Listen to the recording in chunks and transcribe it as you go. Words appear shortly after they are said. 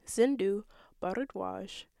Zindu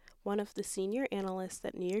Bharadwaj, one of the senior analysts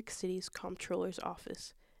at New York City's Comptroller's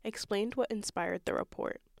office, explained what inspired the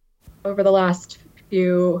report. Over the last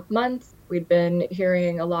few months, we'd been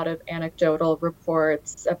hearing a lot of anecdotal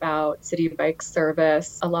reports about Citi Bike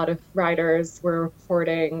service. A lot of riders were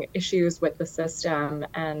reporting issues with the system,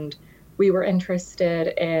 and we were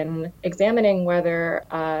interested in examining whether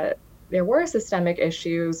there were systemic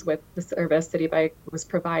issues with the service Citi Bike was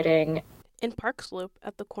providing. In Park Slope,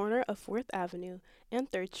 at the corner of 4th Avenue and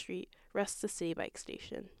 3rd Street, rests the Citi Bike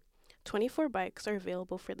station. 24 bikes are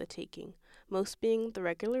available for the taking, most being the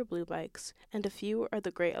regular blue bikes, and a few are the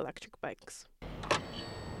gray electric bikes.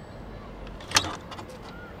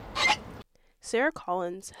 Sarah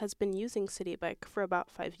Collins has been using Citi Bike for about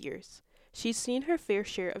 5 years. She's seen her fair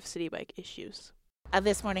share of Citi Bike issues.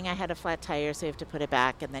 This morning I had a flat tire, so I have to put it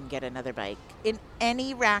back and then get another bike. In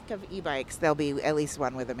any rack of e-bikes, there'll be at least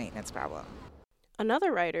one with a maintenance problem.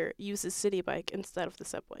 Another rider uses Citi Bike instead of the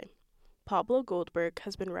subway. Pablo Goldberg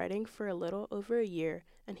has been riding for a little over a year,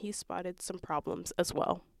 and he's spotted some problems as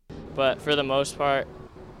well. But for the most part,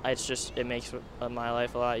 it makes my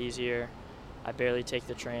life a lot easier. I barely take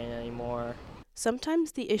the train anymore.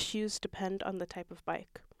 Sometimes the issues depend on the type of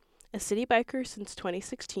bike. A Citi Biker since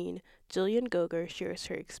 2016, Jillian Goger shares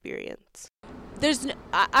her experience.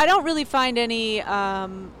 I don't really find any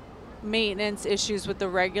maintenance issues with the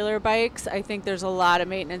regular bikes. I think there's a lot of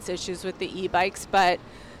maintenance issues with the e-bikes, but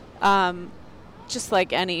just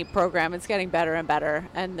like any program, it's getting better and better,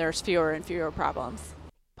 and there's fewer and fewer problems.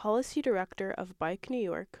 Policy Director of Bike New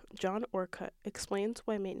York, John Orcutt, explains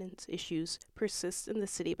why maintenance issues persist in the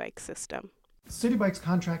Citi Bike system. Citi Bike's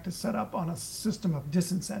contract is set up on a system of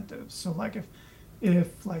disincentives. So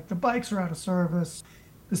if the bikes are out of service,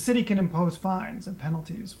 the city can impose fines and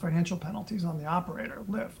penalties, financial penalties on the operator,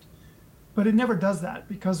 Lyft. But it never does that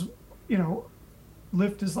because,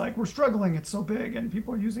 Lyft is like, we're struggling, it's so big and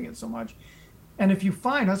people are using it so much. And if you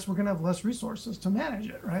fine us, we're going to have less resources to manage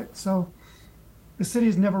it, right? So the city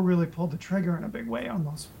has never really pulled the trigger in a big way on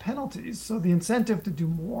those penalties. So the incentive to do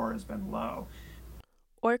more has been low.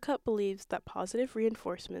 Orcutt believes that positive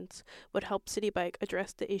reinforcements would help Citi Bike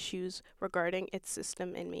address the issues regarding its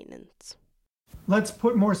system and maintenance. Let's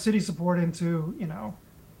put more city support into,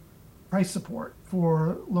 price support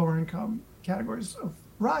for lower income categories of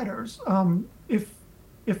riders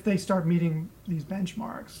if they start meeting these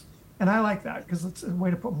benchmarks. And I like that because it's a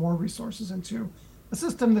way to put more resources into a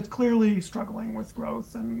system that's clearly struggling with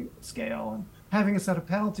growth and scale and having a set of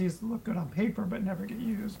penalties that look good on paper but never get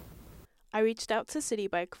used. I reached out to Citi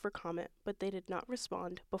Bike for comment, but they did not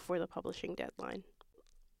respond before the publishing deadline.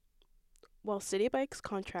 While Citi Bike's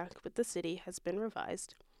contract with the city has been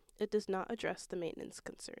revised, it does not address the maintenance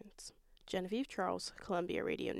concerns. Genevieve Charles, Columbia Radio News.